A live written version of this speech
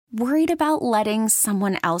Worried about letting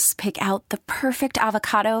someone else pick out the perfect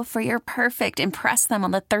avocado for your perfect impress them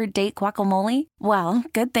on the third date guacamole? Well,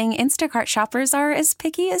 good thing Instacart shoppers are as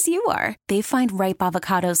picky as you are. They find ripe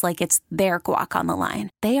avocados like it's their guac on the line.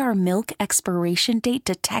 They are milk expiration date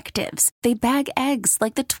detectives. They bag eggs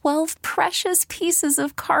like the 12 precious pieces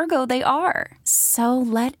of cargo they are. So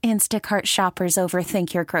let Instacart shoppers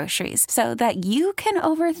overthink your groceries so that you can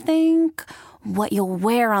overthink what you'll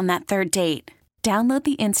wear on that third date. Download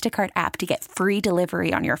the Instacart app to get free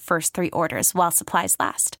delivery on your first 3 orders while supplies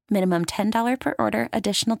last. Minimum $10 per order.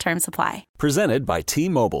 Additional terms apply. Presented by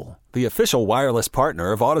T-Mobile, the official wireless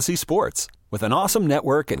partner of Odyssey Sports. With an awesome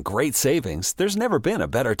network and great savings, there's never been a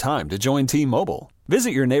better time to join T-Mobile. Visit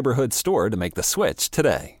your neighborhood store to make the switch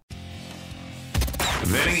today.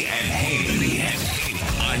 Vinny and Haney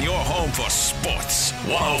on your home for sports.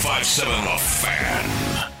 105.7 The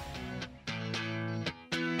Fan.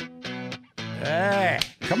 Hey,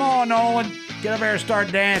 come on, Nolan. Get up there and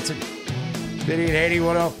start dancing. Vinny and Haney,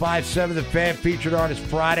 105.7 The Fan, featured artist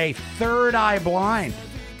Friday, Third Eye Blind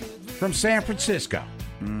from San Francisco.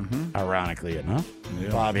 Ironically enough. Yeah.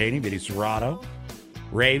 Bob Haney, Vinny Serrato,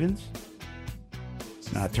 Ravens.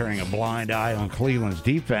 Not turning a blind eye on Cleveland's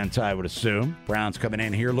defense, I would assume. Browns coming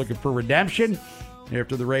in here looking for redemption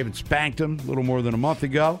after the Ravens spanked them a little more than a month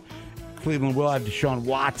ago. Cleveland will have Deshaun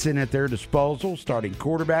Watson at their disposal, starting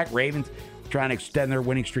quarterback. Ravens trying to extend their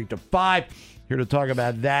winning streak to 5. Here to talk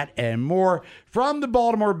about that and more from the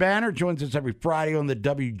Baltimore Banner. Joins us every Friday on the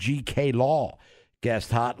WGK Law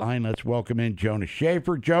guest hotline. Let's welcome in Jonas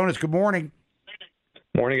Shaffer. Jonas, good morning.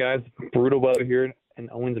 Morning, guys. Brutal weather here in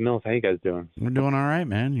Owens Mills. How you guys doing? We're doing all right,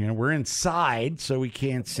 man. You know, we're inside, so we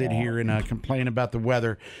can't sit here and complain about the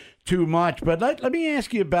weather too much. But let me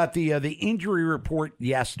ask you about the injury report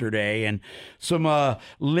yesterday and some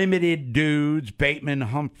limited dudes, Bateman,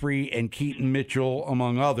 Humphrey, and Keaton Mitchell,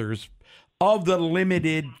 among others. Of the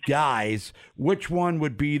limited guys, which one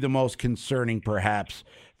would be the most concerning, perhaps,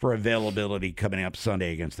 for availability coming up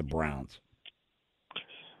Sunday against the Browns?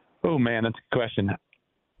 Oh, man, that's a good question.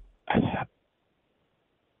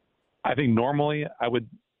 I think normally I would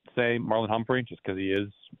say Marlon Humphrey, just because he is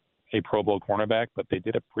a Pro Bowl cornerback, but they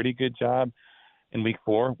did a pretty good job in week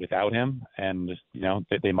 4 without him. And, just, you know,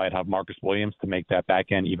 they might have Marcus Williams to make that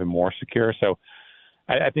back end even more secure. So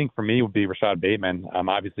I think for me it would be Rashad Bateman.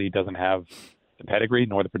 Obviously he doesn't have the pedigree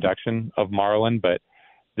nor the production of Marlon, but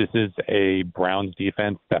this is a Browns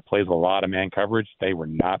defense that plays a lot of man coverage. They were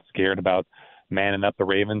not scared about manning up the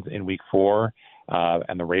Ravens in week 4,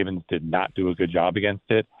 and the Ravens did not do a good job against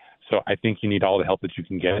it. So I think you need all the help that you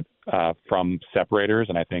can get from separators,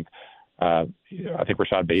 and I think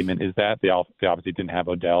Rashad Bateman is that. They obviously didn't have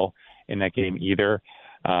Odell in that game either.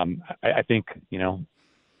 I think, you know,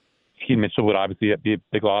 Keaton Mitchell would obviously be a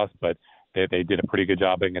big loss, but they did a pretty good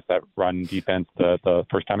job against that run defense the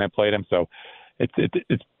first time I played him. So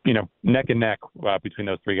it's you know, neck and neck between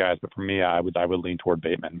those 3 guys. But for me, I would lean toward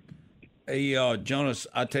Bateman. Hey, Jonas,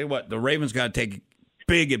 I'll tell you what, the Ravens got to take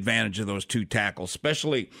big advantage of those 2 tackles,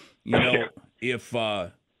 especially, you know, if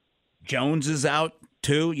Jones is out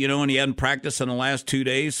too, you know, and he hadn't practiced in the last 2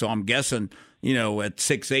 days. So I'm guessing, you know, at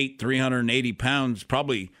 6'8", 380 pounds,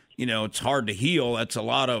 probably, you know, it's hard to heal. That's a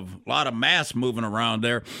lot of mass moving around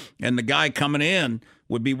there. And the guy coming in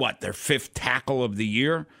would be what, their 5th tackle of the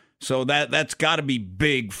year. So that's got to be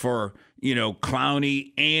big for, you know,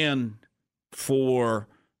 Clowney and for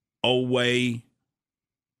Oweh.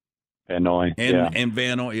 Van Noy. And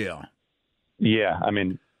Van Noy, yeah. Yeah, I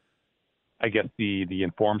mean, I guess the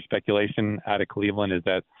informed speculation out of Cleveland is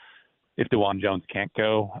that if DeJuan Jones can't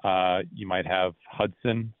go, you might have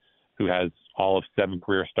Hudson, who has all of 7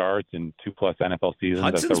 career starts and 2+ NFL seasons.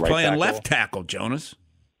 Hudson's as the right playing tackle. left tackle, Jonas.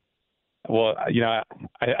 Well, you know,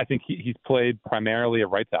 I think he's played primarily a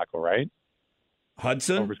right tackle, right?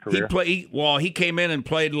 Hudson, over his career. He came in and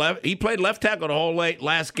played left. He played left tackle the whole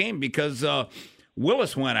last game because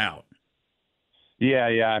Willis went out. Yeah.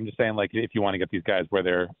 I'm just saying, like, if you want to get these guys where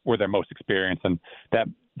they're most experienced, and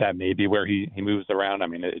that may be where he moves around. I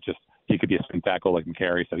mean, he could be a spin tackle like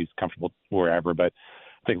McCary, so he's comfortable wherever. But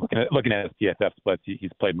I think looking at his PFF splits,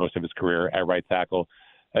 he's played most of his career at right tackle.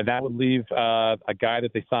 And that would leave a guy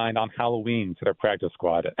that they signed on Halloween to their practice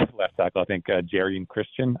squad at left tackle. I think Jarian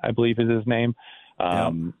Christian, I believe, is his name.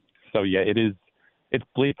 So yeah, it's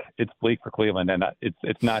bleak. It's bleak for Cleveland, and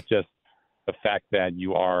it's not just the fact that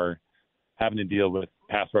you are having to deal with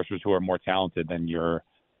pass rushers who are more talented than your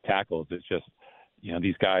tackles. It's just, you know,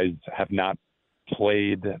 these guys have not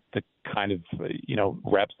played the kind of, you know,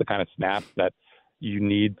 reps, the kind of snaps that you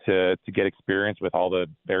need to get experience with all the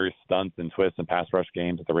various stunts and twists and pass rush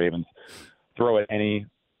games that the Ravens throw at any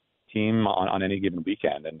team on any given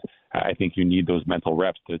weekend. And I think you need those mental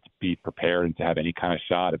reps to be prepared and to have any kind of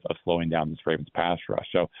shot of slowing down this Ravens pass rush.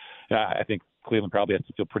 So I think Cleveland probably has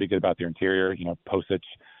to feel pretty good about their interior. Posick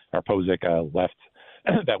left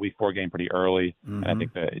that Week 4 game pretty early, and I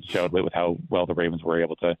think that it showed with how well the Ravens were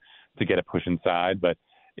able to get a push inside. But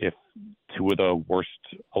if two of the worst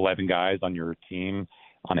 11 guys on your team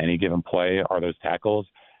on any given play are those tackles,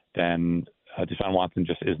 then Deshaun Watson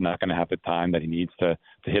just is not going to have the time that he needs to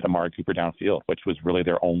hit Amari Cooper downfield, which was really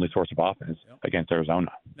their only source of offense against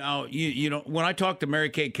Arizona. Now, you know, when I talked to Mary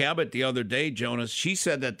Kay Cabot the other day, Jonas, she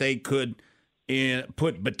said that they could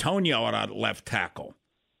put Bitonio out at left tackle.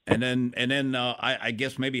 And then I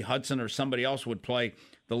guess maybe Hudson or somebody else would play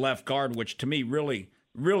the left guard, which to me really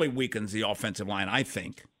weakens the offensive line, I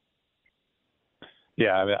think.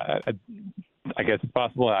 Yeah, I guess it's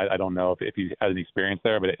possible. I don't know if he has any experience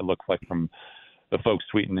there, but it looks like from the folks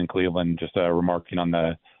tweeting in Cleveland, just remarking on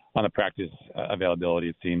the practice availability,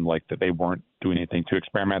 it seemed like that they weren't doing anything too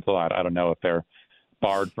experimental. I don't know if they're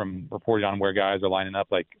barred from reporting on where guys are lining up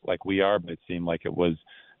like we are, but it seemed like it was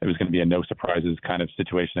going to be a no surprises kind of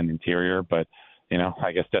situation in the interior. But, you know,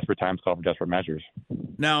 I guess desperate times call for desperate measures.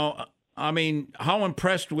 Now, I mean, how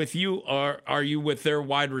impressed with you are you with their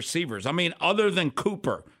wide receivers? I mean, other than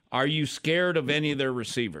Cooper, are you scared of any of their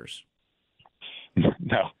receivers?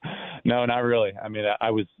 No, not really. I mean, I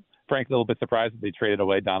was frankly a little bit surprised that they traded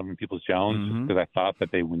away Donovan Peoples-Jones because I thought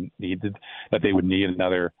that they would need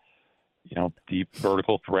another, you know, deep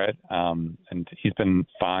vertical threat. And he's been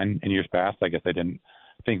fine in years past. I guess they didn't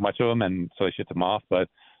think much of him, and so they shipped him off. But,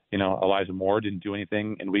 you know, Elijah Moore didn't do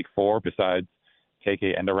anything in Week 4 besides take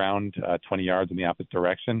a end around 20 yards in the opposite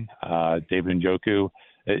direction. David Njoku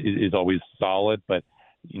is always solid, but,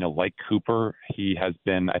 you know, like Cooper, he has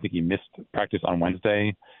been, I think he missed practice on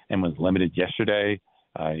Wednesday and was limited yesterday.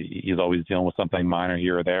 He's always dealing with something minor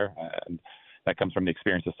here or there. And that comes from the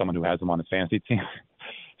experience of someone who has him on his fantasy team.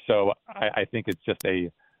 So I think it's just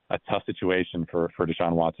a tough situation for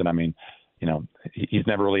Deshaun Watson. I mean, you know, he's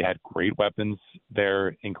never really had great weapons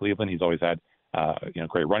there in Cleveland. He's always had, you know,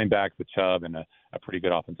 great running backs with Chubb and a pretty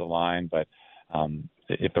good offensive line. But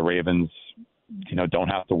if the Ravens, you know, don't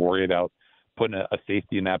have to worry about putting a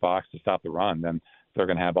safety in that box to stop the run, then they're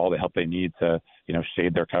going to have all the help they need to, you know,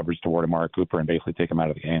 shade their coverage toward Amari Cooper and basically take him out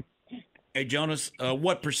of the game. Hey, Jonas,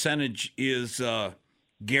 what percentage is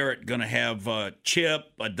Garrett going to have? Chip,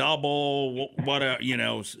 a double, you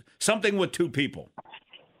know, something with two people?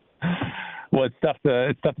 Well, it's tough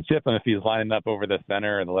to chip him if he's lining up over the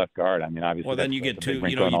center and the left guard. I mean, obviously. Well, then you get two.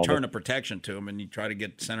 You know, you turn a protection to him and you try to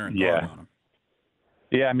get center and guard on him.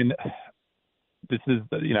 Yeah, I mean, this is,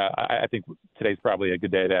 you know, I think today's probably a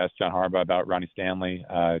good day to ask John Harbaugh about Ronnie Stanley,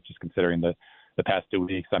 just considering the past 2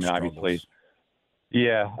 weeks. I mean, obviously,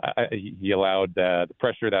 yeah, he allowed the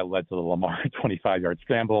pressure that led to the Lamar 25-yard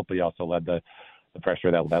scramble, but he also led the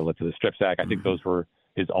pressure that led to the strip sack. I think those were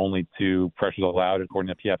his only two pressures allowed,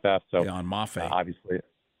 according to PFF. So on Mafe, obviously,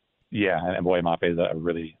 yeah, and boy, Mafe is a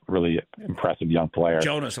really, really impressive young player.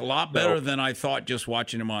 Jonas, a lot better than I thought just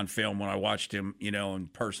watching him on film when I watched him, you know, in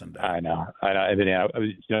person. I know. I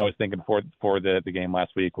was thinking before the game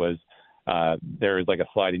last week was there is like a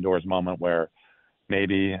sliding doors moment where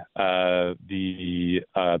maybe the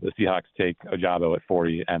Seahawks take Ojabo at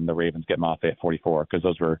 40 and the Ravens get Mafe at 44, because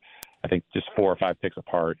those were, I think, just 4 or 5 picks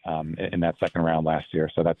apart in that second round last year.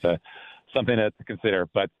 So that's something to consider.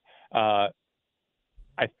 But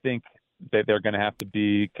I think that they're going to have to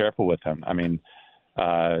be careful with him. I mean,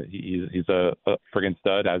 he's a friggin'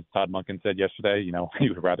 stud, as Todd Monken said yesterday. You know, he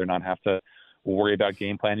would rather not have to worry about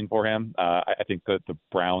game planning for him. I think that the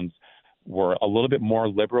Browns were a little bit more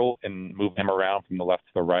liberal in moving him around from the left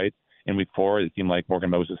to the right in Week 4. It seemed like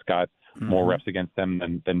Morgan Moses got more reps against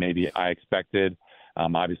them than maybe I expected.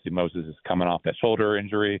 Obviously, Moses is coming off that shoulder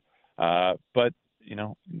injury, but you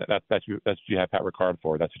know that's what you have Pat Ricard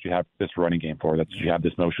for. That's what you have this running game for. That's what you have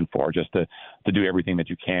this motion for, just to do everything that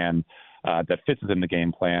you can that fits within the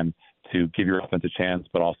game plan to give your offense a chance,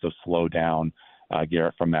 but also slow down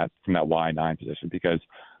Garrett from that Y9 position. Because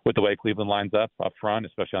with the way Cleveland lines up front,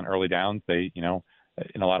 especially on early downs, they, you know,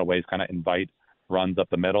 in a lot of ways kind of invite runs up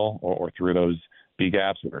the middle or through those B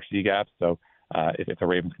gaps or C gaps. So if the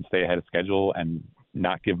Ravens can stay ahead of schedule and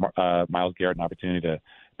not give Myles Garrett an opportunity to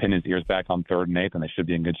pin his ears back on 3rd and 8, then they should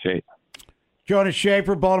be in good shape. Jonas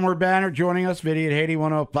Shaffer, Baltimore Banner, joining us. Vinny at Haiti,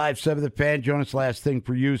 105.7 The Fan. Jonas, last thing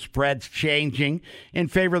for you. Spreads changing in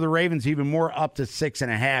favor of the Ravens, even more, up to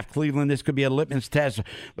 6.5. Cleveland, this could be a litmus test,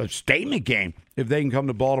 a statement game if they can come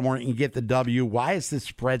to Baltimore and get the W. Why is this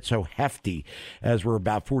spread so hefty as we're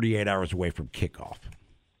about 48 hours away from kickoff?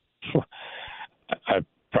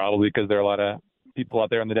 Probably because there are a lot of people out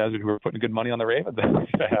there in the desert who are putting good money on the Ravens.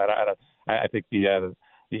 I think the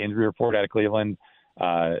injury report out of Cleveland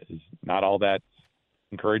is not all that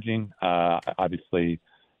encouraging. Obviously,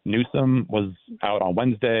 Newsome was out on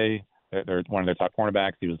Wednesday. They're one of their top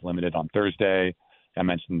cornerbacks. He was limited on Thursday. I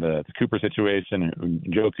mentioned the Cooper situation,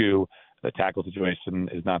 Njoku. The tackle situation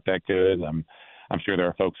is not that good. I'm sure there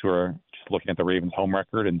are folks who are just looking at the Ravens' home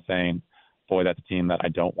record and saying, boy, that's a team that I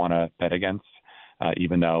don't want to bet against,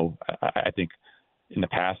 even though I think in the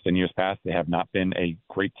past and years past, they have not been a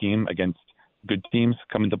great team against good teams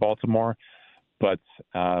coming to Baltimore. But,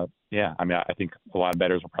 yeah, I mean, I think a lot of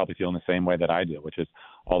bettors are probably feeling the same way that I do, which is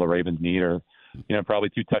all the Ravens need are, probably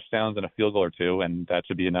 2 touchdowns and a field goal or 2, and that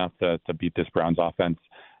should be enough to beat this Browns offense.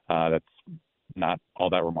 That's not all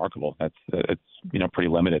that remarkable. It's pretty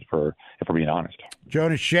limited if we're being honest.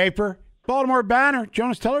 Jonas Shaffer, Baltimore Banner.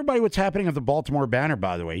 Jonas, tell everybody what's happening at the Baltimore Banner,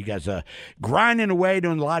 by the way. You guys grinding away,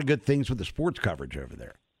 doing a lot of good things with the sports coverage over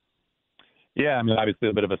there. Yeah, I mean, obviously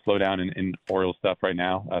a bit of a slowdown in Orioles stuff right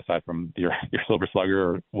now, aside from your Silver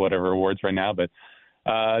Slugger or whatever awards right now. But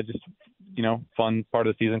just, fun part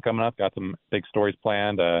of the season coming up. Got some big stories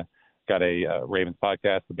planned. Got a Ravens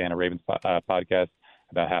podcast, the Banner Ravens podcast,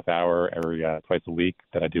 about half hour every twice a week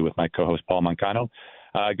that I do with my co-host Paul Moncano.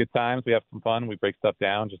 Good times. We have some fun. We break stuff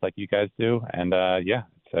down just like you guys do. And,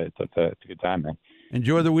 it's a good time, man.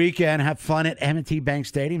 Enjoy the weekend. Have fun at M&T Bank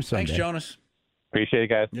Stadium Sunday. Thanks, Jonas. Appreciate it,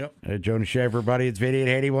 guys. Yep. Jonas Shaffer, buddy. It's Vinny at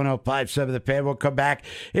 81.057 The Fan. We'll come back.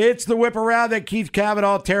 It's the Whip Around at Keith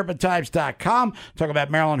Cavanaugh, TerrapinTimes.com. Talk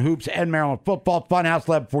about Maryland hoops and Maryland football. Funhouse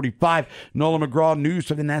Lab 45. Nolan McGraw news.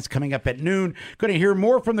 Something that's coming up at noon. Going to hear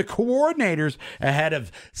more from the coordinators ahead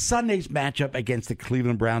of Sunday's matchup against the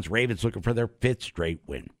Cleveland Browns. Ravens looking for their 5th straight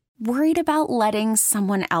win. Worried about letting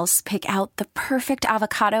someone else pick out the perfect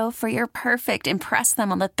avocado for your perfect impress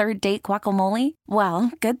them on the 3rd date guacamole?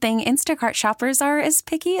 Well, good thing Instacart shoppers are as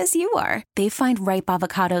picky as you are. They find ripe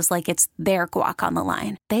avocados like it's their guac on the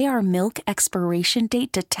line. They are milk expiration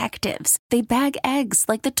date detectives. They bag eggs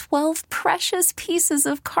like the 12 precious pieces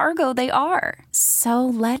of cargo they are. So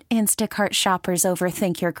let Instacart shoppers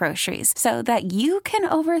overthink your groceries so that you can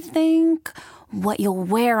overthink what you'll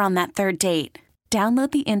wear on that 3rd date.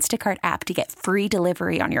 Download the Instacart app to get free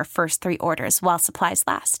delivery on your first 3 orders while supplies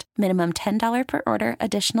last. Minimum $10 per order.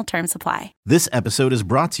 Additional terms apply. This episode is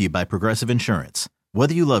brought to you by Progressive Insurance.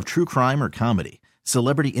 Whether you love true crime or comedy,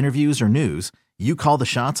 celebrity interviews or news, you call the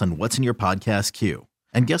shots on what's in your podcast queue.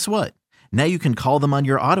 And guess what? Now you can call them on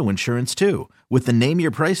your auto insurance too with the Name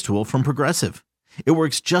Your Price tool from Progressive. It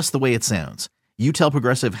works just the way it sounds. You tell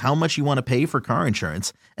Progressive how much you want to pay for car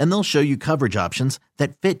insurance, and they'll show you coverage options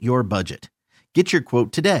that fit your budget. Get your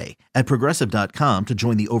quote today at Progressive.com to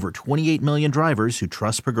join the over 28 million drivers who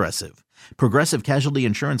trust Progressive. Progressive Casualty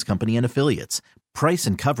Insurance Company and Affiliates. Price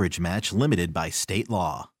and coverage match limited by state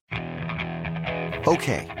law.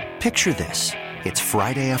 Okay, picture this. It's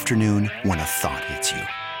Friday afternoon when a thought hits you.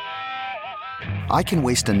 I can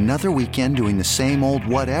waste another weekend doing the same old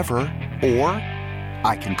whatever, or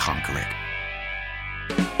I can conquer it.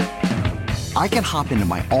 I can hop into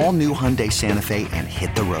my all-new Hyundai Santa Fe and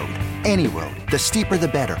hit the road. Any road. The steeper, the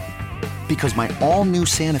better. Because my all-new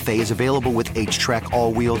Santa Fe is available with H-Track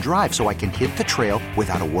all-wheel drive, so I can hit the trail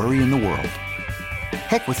without a worry in the world.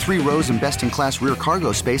 Heck, with 3 rows and best-in-class rear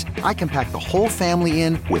cargo space, I can pack the whole family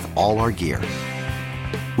in with all our gear.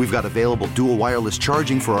 We've got available dual wireless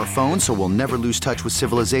charging for our phones, so we'll never lose touch with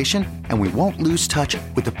civilization, and we won't lose touch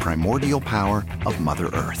with the primordial power of Mother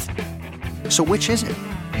Earth. So which is it?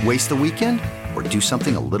 Waste the weekend or do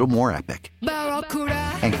something a little more epic?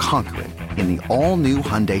 And conquer it in the all-new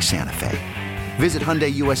Hyundai Santa Fe. Visit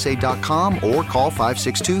HyundaiUSA.com or call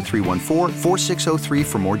 562-314-4603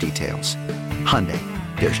 for more details. Hyundai,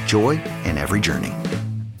 there's joy in every journey.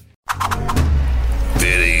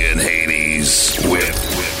 Vinny and Hades with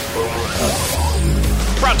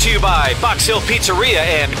Brought to you by Box Hill Pizzeria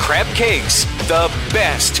and Crab Cakes. The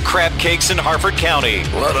best crab cakes in Harford County.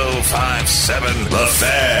 105.7 The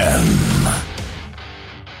Fan.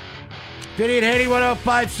 Vinny and Haney,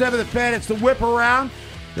 105.7 The Fan. It's the Whip Around.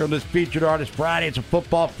 Here on this Featured Artist Friday. It's a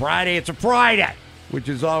football Friday. It's a Friday, which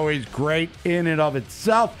is always great in and of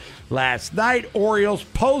itself. Last night, Orioles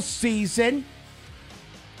postseason,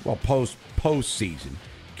 postseason,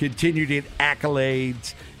 continued in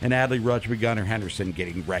accolades, and Adley Rutschman, Gunnar Henderson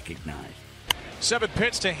getting recognized. 7th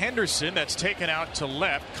pitch to Henderson. That's taken out to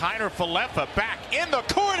left. Kiner Falefa back in the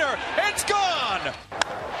corner. It's gone.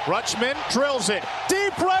 Rutschman drills it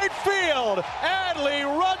deep right field. Adley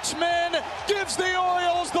Rutschman gives the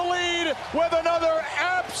Orioles the lead with another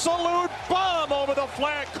absolute bomb over the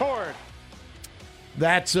flag court.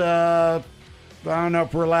 That's I don't know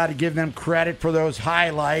if we're allowed to give them credit for those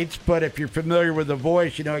highlights, but if you're familiar with the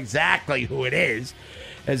voice, you know exactly who it is.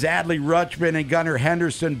 As Adley Rutschman and Gunnar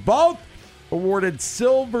Henderson both awarded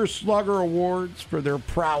Silver Slugger awards for their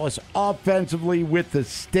prowess offensively with the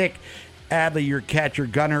stick. Adley, your catcher,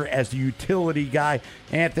 Gunnar as the utility guy.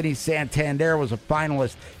 Anthony Santander was a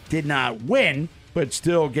finalist, did not win, but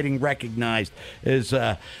still getting recognized as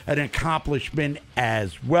an accomplishment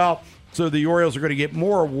as well. So the Orioles are going to get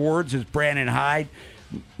more awards as Brandon Hyde.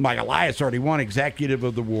 Mike Elias already won Executive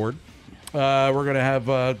of the Award. We're going to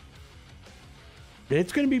have...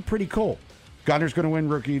 it's going to be pretty cool. Gunner's going to win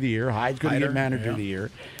Rookie of the Year. Hyde's going to get Manager of the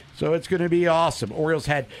Year. So it's going to be awesome. Orioles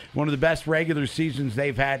had one of the best regular seasons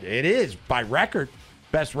they've had. It is, by record,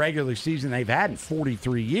 best regular season they've had in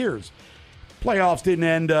 43 years. Playoffs didn't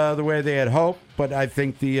end the way they had hoped, but I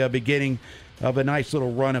think the beginning of a nice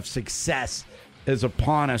little run of success is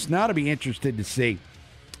upon us. Now to be interested to see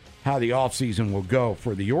how the offseason will go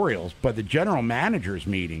for the Orioles. But the general managers'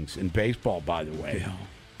 meetings in baseball, by the way,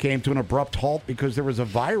 came to an abrupt halt because there was a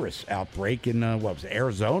virus outbreak in,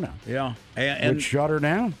 Arizona. Yeah. And which shut her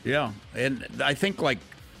down. Yeah. And I think,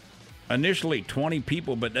 initially 20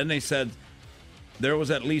 people, but then they said there was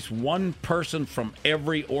at least one person from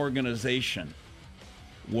every organization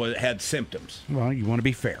had symptoms. Well, you want to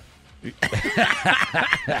be fair.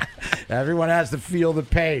 Everyone has to feel the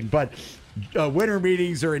pain, but winter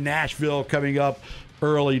meetings are in Nashville coming up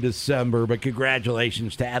early December. But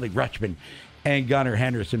congratulations to Adley Rutschman and Gunnar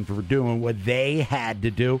Henderson for doing what they had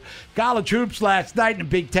to do. College hoops last night in the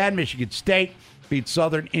Big Ten. Michigan State beat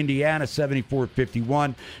Southern Indiana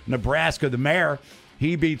 74-51. Nebraska, the mayor,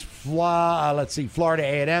 he beats Florida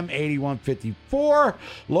A&M 81-54.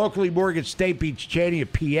 Locally, Morgan State beats Cheney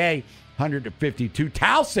of PA 100-52.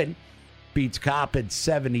 Towson beats Coppin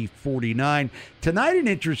 70-49. Tonight, an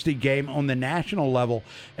interesting game on the national level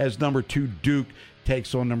as number 2 Duke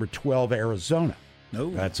takes on number 12 Arizona.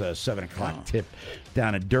 That's a 7 o'clock tip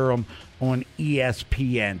down in Durham on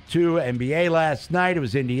ESPN2. NBA last night, it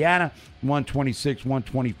was Indiana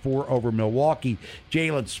 126-124 over Milwaukee.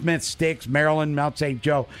 Jalen Smith sticks. Maryland, Mount St.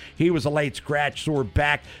 Joe, he was a late scratch, sore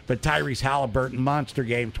back, but Tyrese Halliburton, monster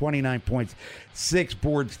game, 29 points, 6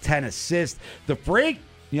 boards, 10 assists. The freak,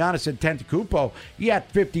 Giannis Antetokounmpo, he had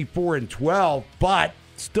 54 and 12, but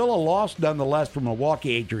still a loss nonetheless for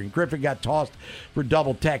Milwaukee. Adrian Griffin got tossed for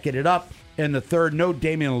double teching it up in the third. No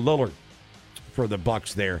Damian Lillard for the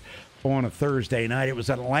Bucks there on a Thursday night. It was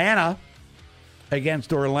Atlanta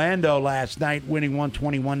against Orlando last night, winning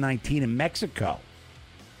 121-19 in Mexico.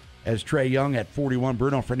 As Trae Young at 41,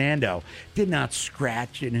 Bruno Fernando did not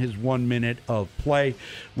scratch in his 1 minute of play.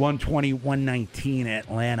 120-119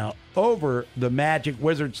 Atlanta over the Magic.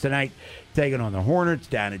 Wizards tonight taking on the Hornets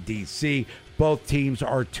down at D.C. Both teams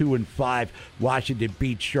are 2-5. Washington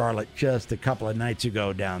beat Charlotte just a couple of nights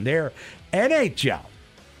ago down there. NHL.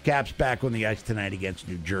 Caps back on the ice tonight against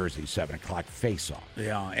New Jersey, 7 o'clock face-off.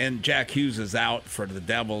 Yeah, and Jack Hughes is out for the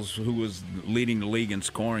Devils, who was leading the league in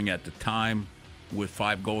scoring at the time with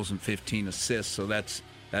 5 goals and 15 assists. So that's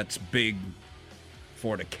big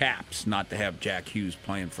for the Caps not to have Jack Hughes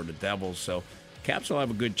playing for the Devils. So Caps will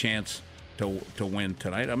have a good chance to win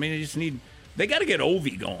tonight. I mean, they got to get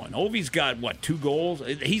Ovi going. Ovi's got, 2 goals?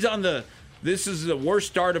 He's on this is the worst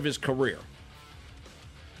start of his career.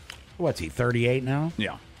 What's he, 38 now?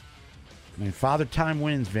 Yeah. I mean, Father Time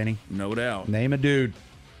wins, Vinny. No doubt. Name a dude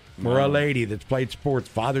or a lady that's played sports.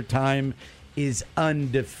 Father Time is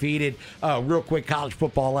undefeated. Real quick, college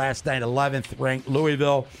football last night, 11th ranked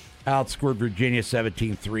Louisville outscored Virginia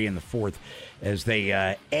 17-3 in the fourth as they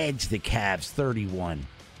edged the Cavs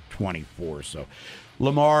 31-24. So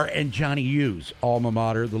Lamar and Johnny Hughes, alma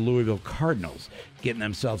mater, the Louisville Cardinals, getting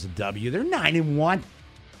themselves a W. They're 9-1.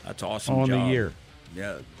 That's awesome on job. The year.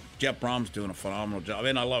 Yeah, Jeff Brom's doing a phenomenal job.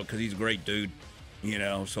 And I love it because he's a great dude,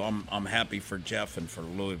 so I'm happy for Jeff and for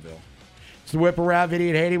Louisville. It's the Whip Around Video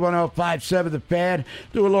at 81057 The Fan.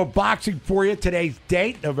 Do a little boxing for you. Today's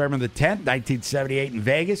date, November the 10th, 1978 in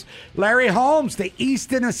Vegas. Larry Holmes, the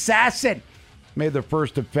Easton Assassin, made the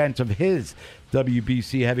first defense of his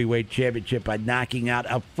WBC Heavyweight Championship by knocking out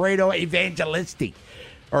Alfredo Evangelista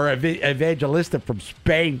from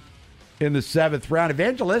Spain in the 7th round.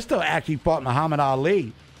 Evangelista actually fought Muhammad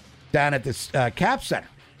Ali down at the Cap Center,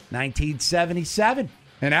 1977,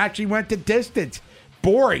 and actually went the distance.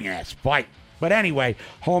 Boring-ass fight. But anyway,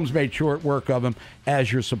 Holmes made short work of him,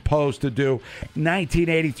 as you're supposed to do.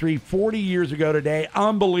 1983, 40 years ago today.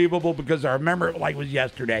 Unbelievable, because I remember it like it was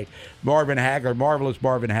yesterday. Marvelous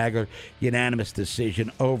Marvin Hagler, unanimous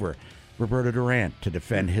decision over Roberto Duran to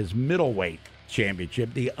defend his middleweight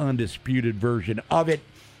championship, the undisputed version of it.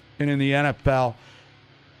 And in the NFL,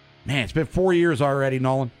 Man, it's been 4 years already,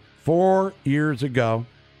 Nolan. 4 years ago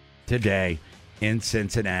today in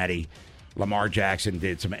Cincinnati, Lamar Jackson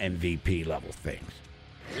did some MVP-level things.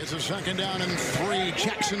 It's a 2nd down and 3.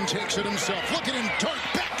 Jackson takes it himself. Look at him dart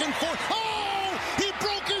back and forth. Oh, he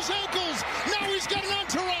broke his ankles. Now he's got an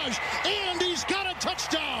entourage, and he's got a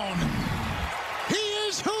touchdown. He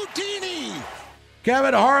is Houdini.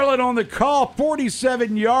 Kevin Harlan on the call,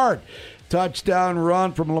 47-yard touchdown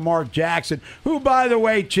run from Lamar Jackson, who, by the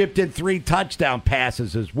way, chipped in 3 touchdown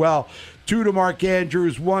passes as well. 2 to Mark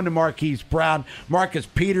Andrews, 1 to Marquise Brown. Marcus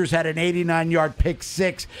Peters had an 89-yard pick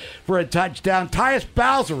 6 for a touchdown. Tyus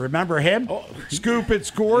Bowser, remember him? Oh. Scoop and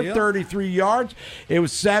scored, 33 yards. It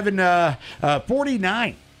was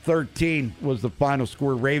 49-13 was the final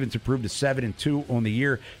score. Ravens improved to 7-2 on the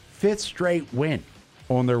year. 5th straight win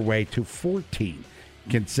on their way to 14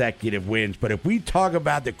 consecutive wins. But if we talk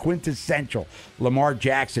about the quintessential Lamar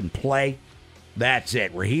Jackson play, that's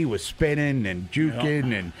it, where he was spinning and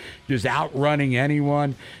juking and just outrunning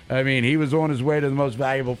anyone. I mean, he was on his way to the most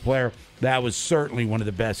valuable player. That was certainly one of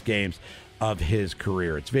the best games of his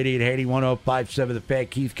career. It's Vinny and Haney, 105.7 The Fan.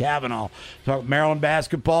 Keith Cavanaugh talk Maryland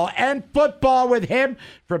basketball and football with him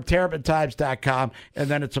from TerrapinTimes.com. And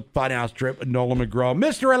then it's a Funhouse trip with Nolan McGraw,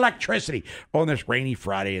 Mr. Electricity, on this rainy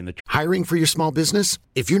Friday in the... Hiring for your small business?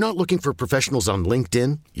 If you're not looking for professionals on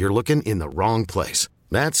LinkedIn, you're looking in the wrong place.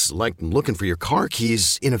 That's like looking for your car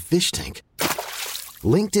keys in a fish tank.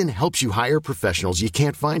 LinkedIn helps you hire professionals you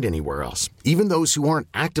can't find anywhere else, even those who aren't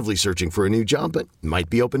actively searching for a new job but might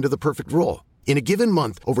be open to the perfect role. In a given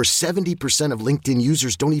month, over 70% of LinkedIn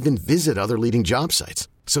users don't even visit other leading job sites.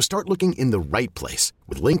 So start looking in the right place.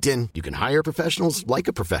 With LinkedIn, you can hire professionals like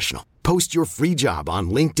a professional. Post your free job on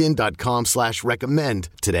linkedin.com/recommend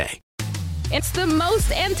today. It's the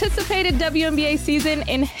most anticipated WNBA season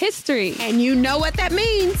in history. And you know what that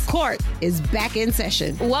means. Court is back in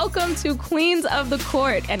session. Welcome to Queens of the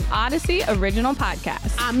Court, an Odyssey original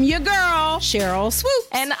podcast. I'm your girl, Cheryl Swoop.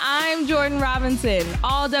 And I'm Jordan Robinson.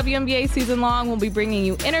 All WNBA season long, we'll be bringing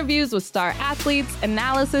you interviews with star athletes,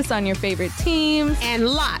 analysis on your favorite teams, and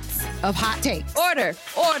lots of hot takes. Order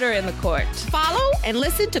in the court. Follow and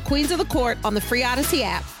listen to Queens of the Court on the free Odyssey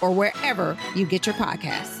app or wherever you get your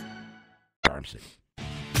podcasts.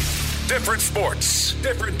 Different sports,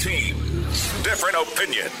 different teams, different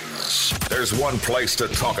opinions. There's one place to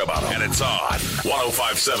talk about them, and it's on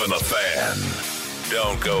 105.7 The Fan.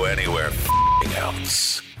 Don't go anywhere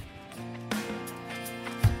else.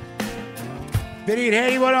 Vinny and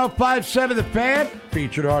Haney, 105.7 The Fan.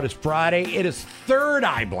 Featured Artist Friday. It is Third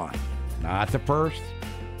Eye Blind. Not the first,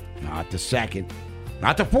 not the second,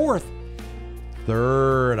 not the fourth.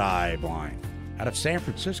 Third Eye Blind. Out of San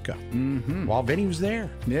Francisco. Mm-hmm. While Vinny was there.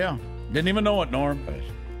 Yeah. Didn't even know it, Norm. I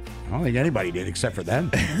don't think anybody did except for them,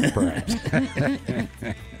 perhaps.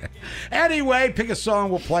 Anyway, pick a song.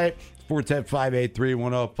 We'll play it.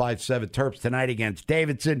 410-583-1057. Terps tonight against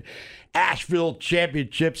Davidson. Asheville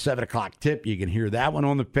Championship, 7 o'clock tip. You can hear that one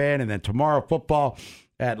on the Fan. And then tomorrow, football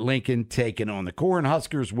at Lincoln taking on the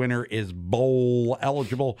Cornhuskers. Winner is bowl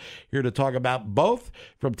eligible. Here to talk about both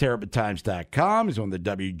from TerrapinTimes.com. He's on the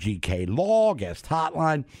WGK Law guest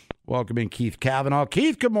hotline. Welcome in Keith Cavanaugh.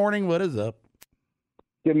 Keith, good morning. What is up?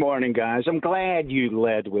 Good morning, guys. I'm glad you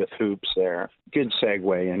led with hoops there. Good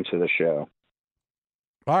segue into the show.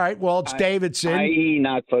 All right, well, it's Davidson. I.e.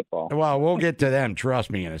 not football. Well, we'll get to them,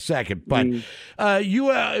 trust me, in a second. But you,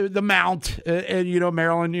 the Mount, and,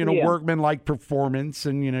 Maryland, workman-like performance,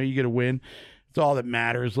 and, you get a win. It's all that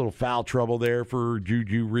matters. A little foul trouble there for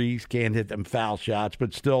Juju Reese. Can't hit them foul shots,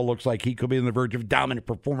 but still looks like he could be on the verge of dominant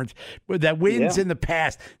performance. But that wins in the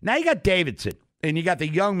past. Now you got Davidson, and you got the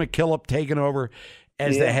young McKillop taking over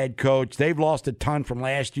as the head coach. They've lost a ton from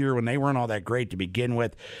last year when they weren't all that great to begin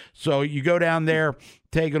with. So you go down there,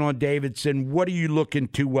 taking on Davidson. What are you looking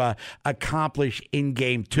to accomplish in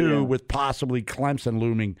Game 2 with possibly Clemson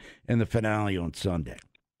looming in the finale on Sunday?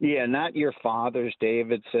 Yeah, not your father's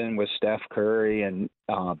Davidson with Steph Curry and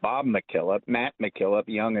Bob McKillop. Matt McKillop,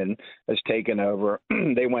 youngin, has taken over.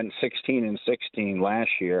 They went 16-16 last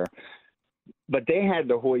year. But they had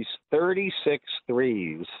to hoist 36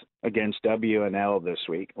 threes against WNL this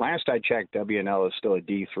week. Last I checked, WNL is still a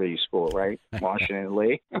D3 school, right? Washington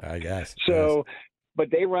Lee. I guess. So, but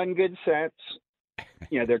they run good sets.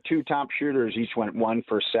 Their 2 top shooters each went 1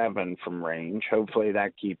 for 7 from range. Hopefully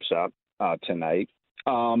that keeps up tonight.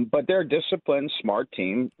 But they're a disciplined, smart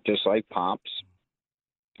team, just like Pops.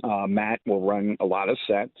 Matt will run a lot of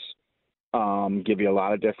sets. give you a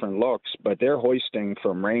lot of different looks, but they're hoisting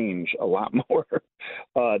from range a lot more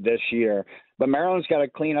this year. But Maryland's got to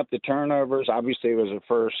clean up the turnovers. Obviously, it was a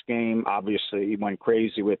first game. Obviously, he went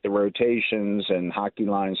crazy with the rotations and hockey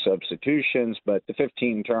line substitutions, but the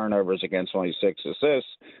 15 turnovers against only 6 assists,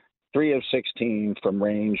 3 of 16 from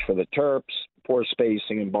range for the Terps, poor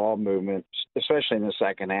spacing and ball movement, especially in the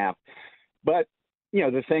second half. But,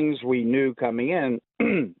 the things we knew coming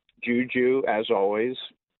in, Juju, as always,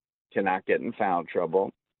 cannot get in foul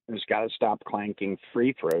trouble. He's got to stop clanking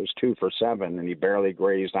free throws, 2 for 7, and he barely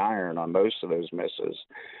grazed iron on most of those misses.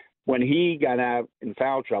 When he got out in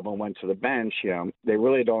foul trouble and went to the bench, they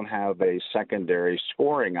really don't have a secondary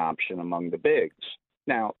scoring option among the bigs.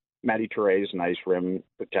 Now, Matty Toure is a nice rim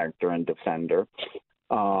protector and defender.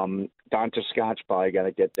 Donta Scott's probably got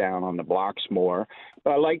to get down on the blocks more.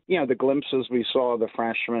 But the glimpses we saw of the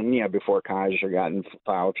freshman, before Kaiser got in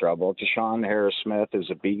foul trouble. Deshaun Harris-Smith is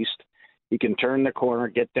a beast. He can turn the corner,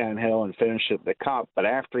 get downhill, and finish at the cup. But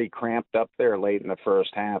after he cramped up there late in the first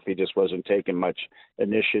half, he just wasn't taking much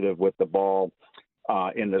initiative with the ball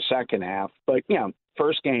in the second half. But,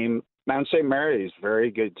 first game, Mount St. Mary's, very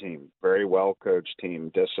good team, very well-coached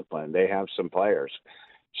team, disciplined. They have some players.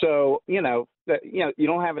 So, you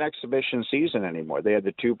don't have an exhibition season anymore. They had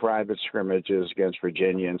the 2 private scrimmages against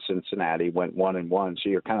Virginia and Cincinnati, went 1-1. So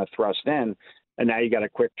you're kind of thrust in, and now you got a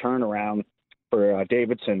quick turnaround for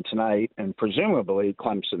Davidson tonight and presumably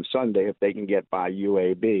Clemson Sunday if they can get by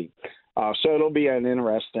UAB. So it'll be an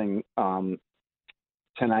interesting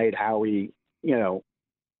tonight how he,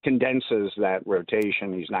 condenses that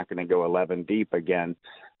rotation. He's not going to go 11 deep again.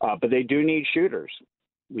 But they do need shooters.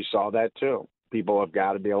 We saw that too. People have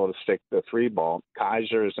got to be able to stick the 3 ball.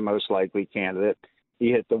 Kaiser is the most likely candidate. He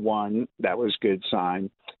hit the 1. That was a good sign.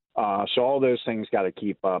 So all those things got to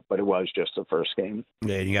keep up, but it was just the first game.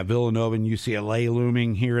 Yeah, you got Villanova and UCLA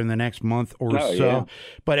looming here in the next month or so. Yeah.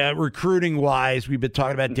 But recruiting-wise, we've been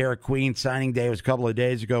talking about Derek Queen. Signing day was a couple of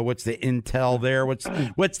days ago. What's the intel there? What's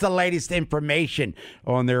the latest information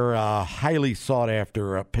on their highly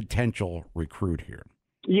sought-after potential recruit here?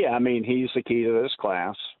 Yeah, he's the key to this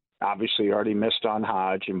class. Obviously, already missed on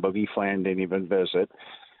Hodge, and Boogie Flan didn't even visit.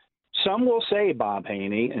 Some will say, Bob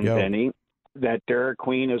Haney and Vinny, that Derek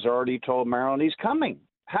Queen has already told Maryland he's coming.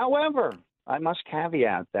 However, I must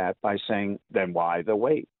caveat that by saying, then why the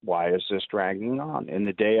wait? Why is this dragging on? In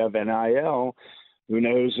the day of NIL, who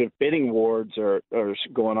knows if bidding wars are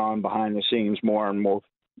going on behind the scenes more and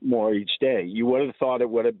more each day. You would have thought it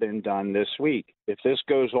would have been done this week. If this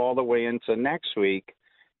goes all the way into next week,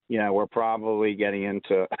 we're probably getting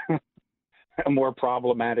into a more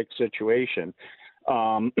problematic situation.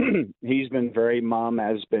 He's been very mum,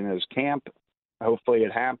 as been his camp. Hopefully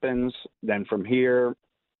it happens. Then from here,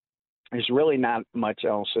 there's really not much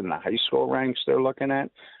else in the high school ranks they're looking at.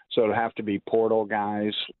 So it'll have to be portal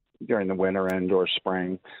guys during the winter and or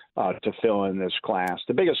spring to fill in this class.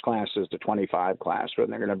 The biggest class is the 25 class, but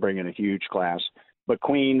they're going to bring in a huge class. But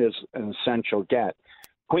Queen is an essential get.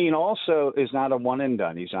 Queen also is not a one and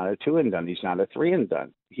done. He's not a 2 and done. He's not a 3 and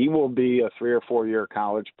done. He will be a 3 or 4 year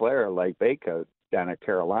college player like Bako down at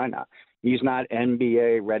Carolina. He's not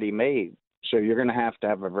NBA ready made. So you're going to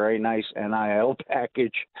have a very nice NIL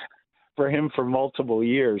package for him for multiple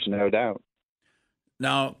years, no doubt.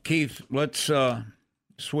 Now, Keith, let's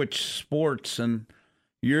switch sports and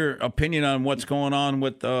your opinion on what's going on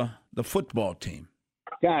with the football team.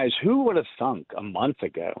 Guys, who would have thunk a month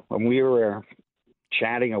ago when we were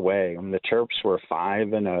chatting away when the Terps were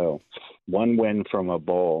 5-0, 1 win from a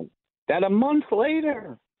bowl, that a month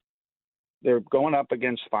later they're going up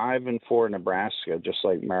against 5-4 Nebraska, just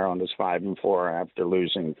like Maryland is 5-4 after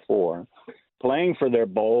losing 4, playing for their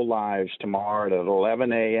bowl lives tomorrow at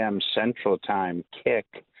 11 a.m. Central Time kick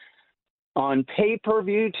on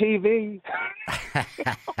pay-per-view TV.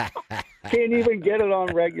 Can't even get it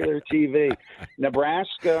on regular TV.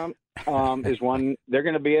 Nebraska is one. They're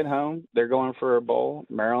going to be at home. They're going for a bowl.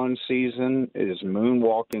 Maryland's season is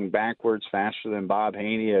moonwalking backwards faster than Bob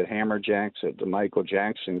Haney at Hammerjacks at the Michael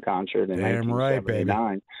Jackson concert in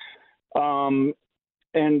 1979.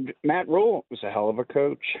 And Matt Rule is a hell of a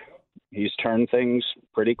coach. He's turned things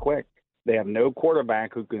pretty quick. They have no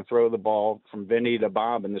quarterback who can throw the ball from Vinny to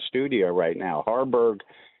Bob in the studio right now. Harburg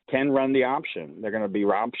can run the option. They're going to be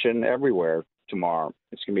option everywhere tomorrow.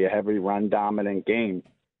 It's going to be a heavy run-dominant game.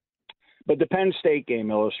 But the Penn State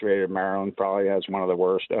game illustrated Maryland probably has one of the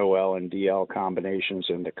worst OL and DL combinations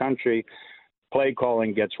in the country. Play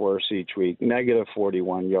calling gets worse each week. Negative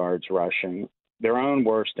 41 yards rushing. Their own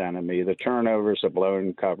worst enemy. The turnovers, the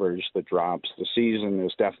blown coverage, the drops. The season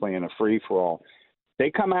is definitely in a free-for-all. They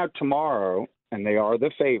come out tomorrow, and they are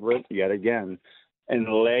the favorite yet again. and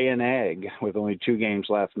lay an egg with only 2 games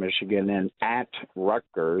left, Michigan, and at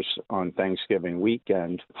Rutgers on Thanksgiving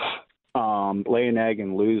weekend, lay an egg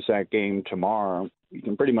and lose that game tomorrow, you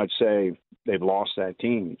can pretty much say they've lost that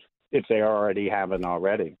team if they already haven't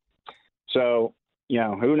already. So,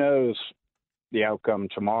 who knows the outcome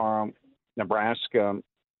tomorrow. Nebraska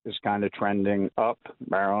is kind of trending up.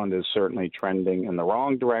 Maryland is certainly trending in the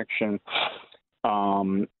wrong direction.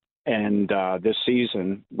 And this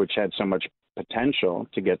season, which had so much potential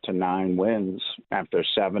to get to 9 wins after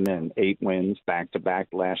 7 and 8 wins back-to-back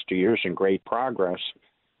the last 2 years and great progress,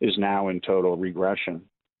 is now in total regression.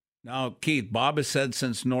 Now, Keith, Bob has said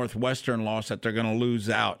since Northwestern lost that they're going to lose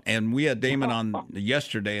out. And we had Damon on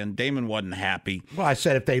yesterday, and Damon wasn't happy. Well, I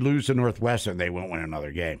said if they lose to Northwestern, they won't win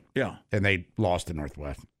another game. Yeah. And they lost to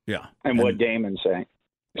Northwestern. Yeah. And what Damon say?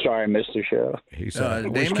 Sorry, I missed the show. He said,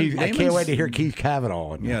 I can't wait to hear Keith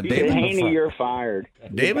Kavanaugh. Yeah, Damon, Haney, you're fired.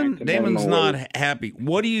 Damon's not happy.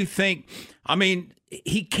 What do you think? I mean,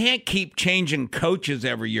 he can't keep changing coaches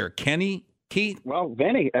every year, can he, Keith? Well,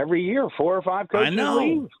 Vinny, every year, 4 or 5 coaches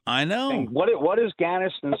leave. I know. And what has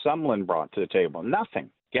Gaddis and Sumlin brought to the table? Nothing.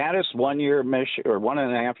 Gaddis, 1 year at Michigan, or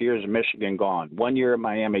 1.5 years at Michigan, gone. 1 year at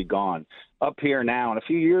Miami, gone. Up here now, and a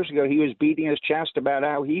few years ago, he was beating his chest about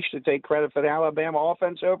how he should take credit for the Alabama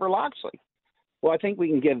offense over Loxley. Well, I think we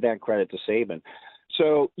can give that credit to Saban.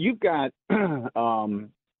 So you've got,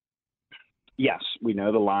 yes, we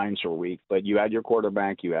know the lines are weak, but you had your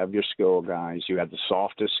quarterback, you have your skill guys, you have the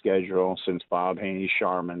softest schedule since Bob Haney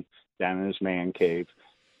Sharman down in his man cave.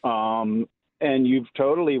 And you've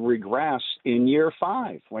totally regressed in year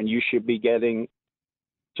 5 when you should be getting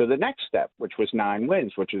to the next step, which was 9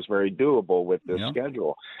 wins, which is very doable with this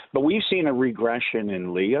schedule. But we've seen a regression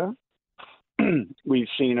in Leah. We've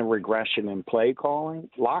seen a regression in play calling.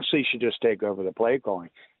 Loxley should just take over the play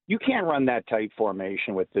calling. You can't run that tight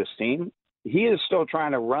formation with this team. He is still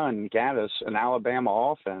trying to run Gaddis an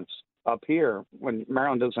Alabama offense up here when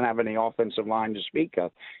Maryland doesn't have any offensive line to speak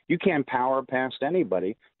of. You can't power past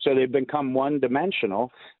anybody, so they've become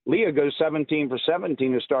one-dimensional. Leah goes 17 for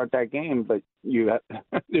 17 to start that game, but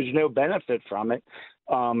there's no benefit from it.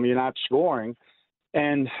 You're not scoring.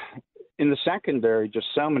 And in the secondary, just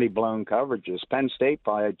so many blown coverages. Penn State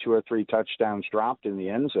probably had 2 or 3 touchdowns dropped in the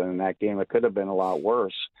end zone in that game. It could have been a lot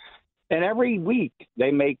worse. And every week they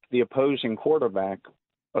make the opposing quarterback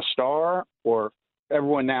a star, or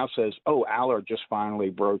everyone now says, oh, Aller just finally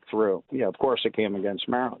broke through. Yeah, of course it came against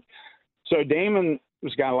Maryland. So Damon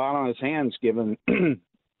has got a lot on his hands given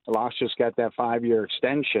Loss just got that 5-year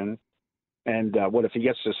extension. And what if he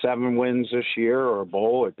gets to 7 wins this year or a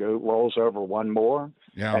bowl? It rolls over 1 more.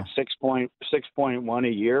 Yeah. At 6.1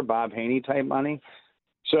 a year, Bob Haney type money.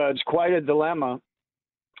 So it's quite a dilemma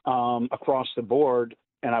across the board.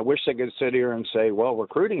 And I wish I could sit here and say, well,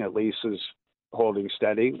 recruiting at least is holding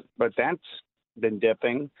steady, but that's been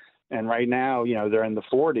dipping. And right now, they're in the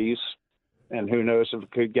 40s, and who knows if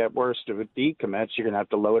it could get worse to decommits. You're going to have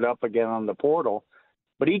to load up again on the portal.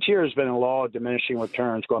 But each year has been a law of diminishing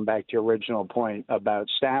returns, going back to your original point about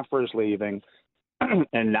staffers leaving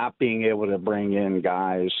and not being able to bring in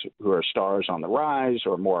guys who are stars on the rise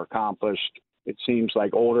or more accomplished. It seems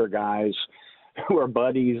like older guys who are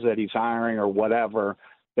buddies that he's hiring or whatever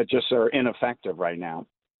that just are ineffective right now.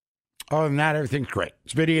 Other than that, everything's great.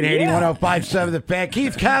 It's Vinny and Haney, 105.7 The Fan.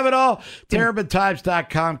 Keith Kavanaugh,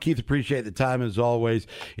 TerrapinTimes.com. Keith, appreciate the time as always.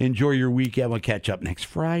 Enjoy your weekend. We'll catch up next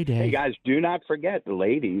Friday. Hey, guys, do not forget the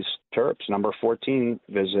ladies, Terps, number 14,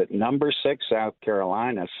 visit number 6, South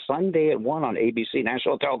Carolina, Sunday at 1 on ABC,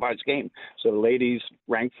 national televised game. So the ladies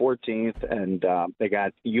ranked 14th, and they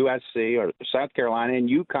got USC or South Carolina and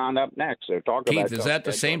UConn up next. So talk Keith, about Keith, is that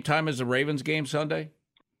the same time as the Ravens game Sunday?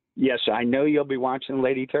 Yes, I know you'll be watching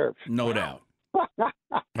Lady Terps. No doubt. All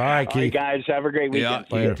right, Keith. All right, guys, have a great weekend.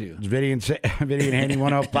 Yeah, you too. It's Vinny and Haney,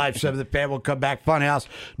 105.7 The Fan. We'll come back. Funhouse.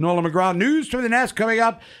 Nolan McGraw. News from the Nest coming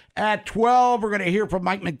up at 12. We're going to hear from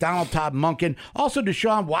Mike McDonald, Todd Monken, also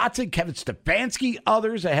Deshaun Watson, Kevin Stefanski,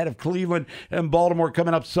 others ahead of Cleveland and Baltimore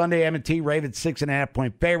coming up Sunday. M&T Ravens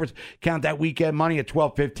 6.5-point favorites. Count that weekend money at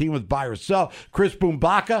 12:15 with buy or sell. Chris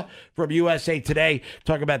Boumbaka from USA Today.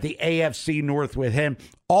 Talk about the AFC North with him.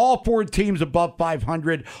 All 4 teams above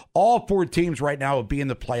 500. All 4 teams right now will be in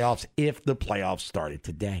the playoffs if the playoffs started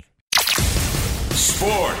today.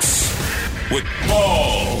 Sports with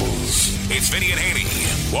balls. It's Vinny and Haney.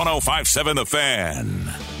 105.7 The Fan.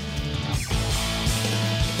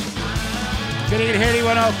 Vinny and Haney,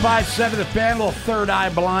 105.7 The Fan. A little Third Eye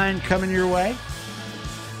Blind coming your way.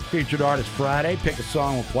 Featured Artist Friday. Pick a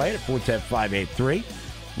song, we'll play it at 410-583.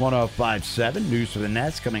 105.7. News for the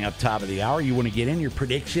Nets coming up top of the hour. You want to get in your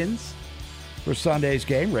predictions for Sunday's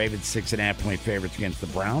game. Ravens 6.5-point favorites against the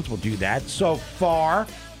Browns. We'll do that. So far,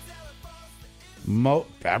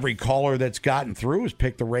 every caller that's gotten through has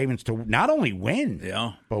picked the Ravens to not only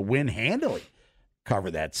win, but win handily.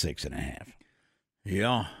 Cover that 6.5.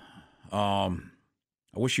 Yeah.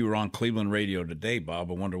 I wish you were on Cleveland radio today,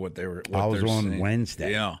 Bob. I wonder what they were. I was on saying.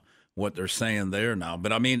 Wednesday. Yeah, what they're saying there now.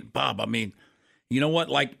 But I mean, Bob, you know what?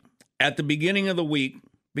 Like at the beginning of the week,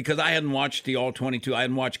 because I hadn't watched the All-22, I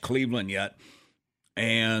hadn't watched Cleveland yet,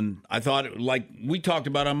 and I thought, like we talked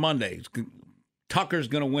about on Monday, Tucker's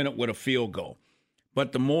going to win it with a field goal.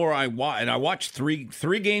 But the more I watch, and I watched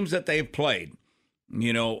three games that they've played,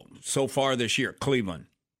 so far this year, Cleveland,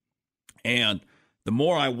 and the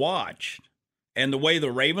more I watched, and the way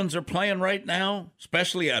the Ravens are playing right now,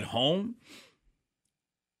 especially at home,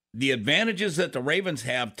 the advantages that the Ravens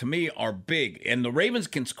have, to me, are big. And the Ravens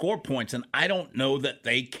can score points, and I don't know that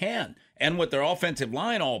they can. And with their offensive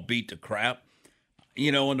line all beat to crap,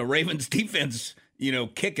 and the Ravens' defense,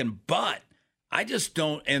 kicking butt, I just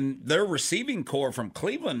don't. And their receiving core from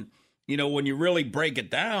Cleveland, when you really break it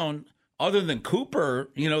down, other than Cooper,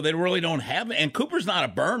 they really don't have it. And Cooper's not a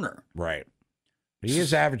burner. Right. He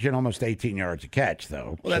is averaging almost 18 yards a catch,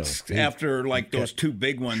 though. Well, that's after those two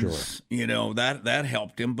big ones. Sure. That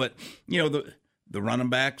helped him. But the running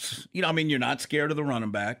backs. You're not scared of the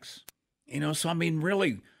running backs. So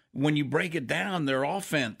really, when you break it down, their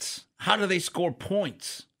offense, how do they score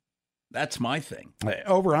points? That's my thing.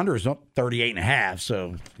 Over under is 38.5.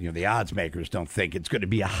 So the odds makers don't think it's going to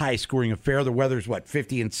be a high scoring affair. The weather's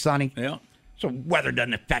 50 and sunny. Yeah. So weather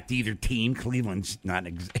doesn't affect either team. Cleveland's not,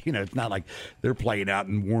 it's not like they're playing out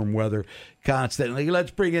in warm weather constantly.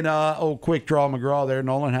 Let's bring in old Quick Draw McGraw there.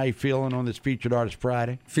 Nolan, how you feeling on this Featured Artist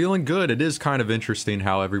Friday? Feeling good. It is kind of interesting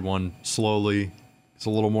how everyone slowly is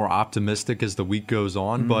a little more optimistic as the week goes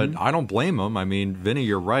on, but I don't blame them. Vinny,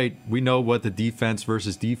 you're right. We know what the defense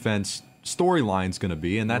versus defense storyline's going to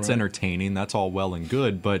be, and that's entertaining. That's all well and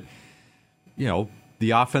good, but,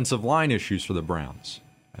 the offensive line issues for the Browns.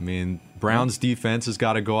 Browns defense has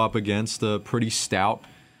got to go up against a pretty stout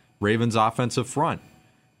Ravens offensive front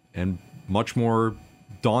and much more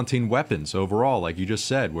daunting weapons overall, like you just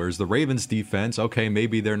said. Whereas the Ravens defense, okay,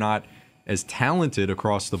 maybe they're not as talented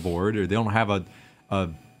across the board, or they don't have a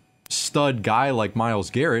stud guy like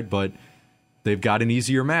Myles Garrett, but they've got an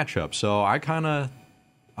easier matchup. So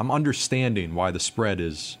I'm understanding why the spread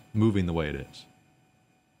is moving the way it is.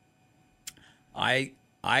 I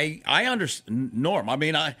understand, Norm.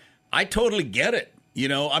 I totally get it.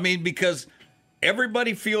 Because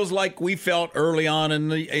everybody feels like we felt early on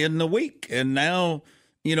in the week, and now,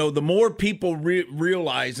 the more people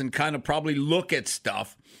realize and kind of probably look at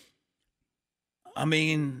stuff.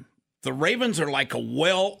 The Ravens are like a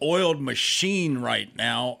well-oiled machine right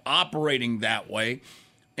now, operating that way,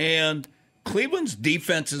 and Cleveland's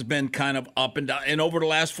defense has been kind of up and down. And over the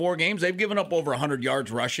last 4 games, they've given up over 100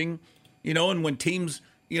 yards rushing. And when teams.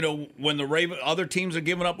 When the other teams are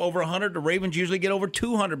giving up over 100, the Ravens usually get over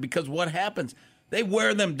 200 because what happens? They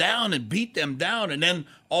wear them down and beat them down, and then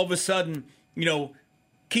all of a sudden,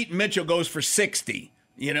 Keaton Mitchell goes for 60.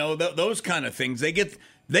 Those kind of things.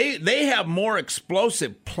 They have more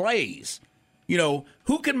explosive plays.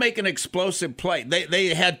 Who can make an explosive play?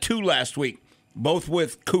 They had 2 last week, both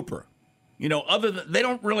with Cooper. Other than they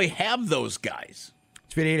don't really have those guys.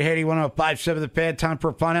 It's Vinny and Haney, 105.7 The Fan. Time for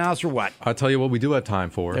a fun house or what? I'll tell you what we do have time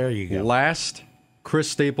for. There you go. Last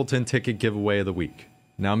Chris Stapleton ticket giveaway of the week.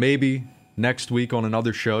 Now, maybe next week on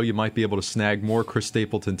another show, you might be able to snag more Chris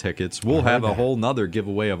Stapleton tickets. We'll have a whole nother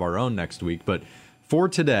giveaway of our own next week. But for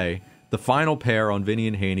today, the final pair on Vinny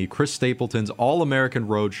and Haney, Chris Stapleton's All-American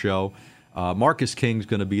Road Show. Marcus King's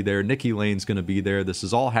going to be there. Nikki Lane's going to be there. This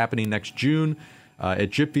is all happening next June at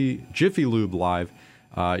Jiffy Lube Live.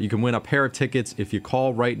 You can win a pair of tickets if you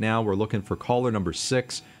call right now. We're looking for caller number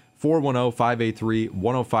 6,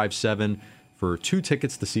 410-583-1057 for 2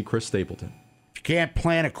 tickets to see Chris Stapleton. If you can't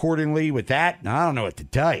plan accordingly with that, I don't know what to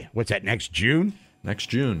tell you. What's that, next June? Next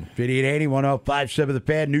June. 5880 1057 The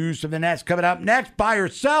Fan. News from the Nets coming up next. Buy or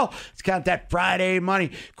sell. Let's count that Friday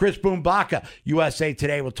money. Chris Boombaka, USA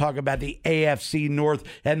Today. We'll talk about the AFC North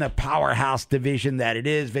and the powerhouse division that it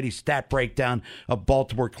is. Vinny's stat breakdown of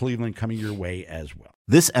Baltimore, Cleveland coming your way as well.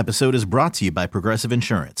 This episode is brought to you by Progressive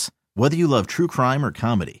Insurance. Whether you love true crime or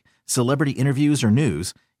comedy, celebrity interviews or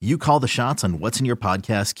news, you call the shots on what's in your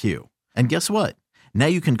podcast queue. And guess what? Now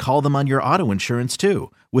you can call them on your auto insurance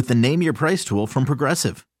too with the Name Your Price tool from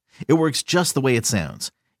Progressive. It works just the way it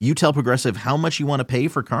sounds. You tell Progressive how much you want to pay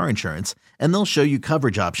for car insurance, and they'll show you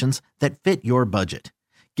coverage options that fit your budget.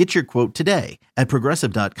 Get your quote today at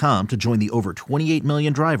Progressive.com to join the over 28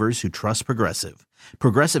 million drivers who trust Progressive.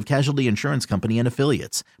 Progressive Casualty Insurance Company and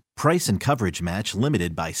Affiliates. Price and coverage match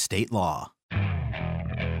limited by state law.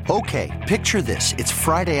 Okay, picture this. It's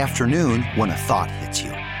Friday afternoon when a thought hits you.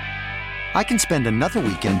 I can spend another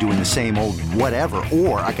weekend doing the same old whatever,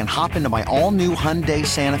 or I can hop into my all-new Hyundai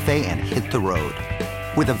Santa Fe and hit the road.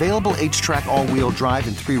 With available H-Track all-wheel drive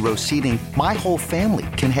and 3-row seating, my whole family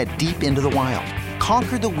can head deep into the wild.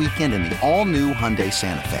 Conquer the weekend in the all-new Hyundai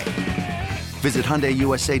Santa Fe. Visit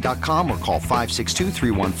HyundaiUSA.com or call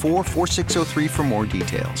 562-314-4603 for more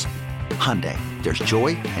details. Hyundai, there's joy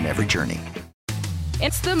in every journey.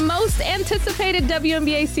 It's the most anticipated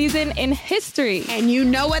WNBA season in history. And you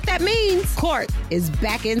know what that means. Court is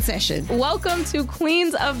back in session. Welcome to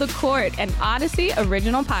Queens of the Court, an Odyssey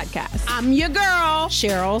original podcast. I'm your girl,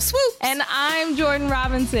 Cheryl Swoop. And I'm Jordan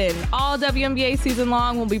Robinson. All WNBA season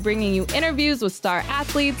long, we'll be bringing you interviews with star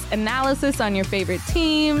athletes, analysis on your favorite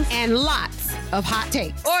teams, and lots of hot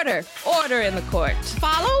takes. Order in the court.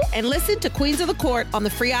 Follow and listen to Queens of the Court on the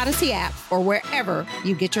free Odyssey app or wherever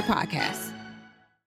you get your podcasts.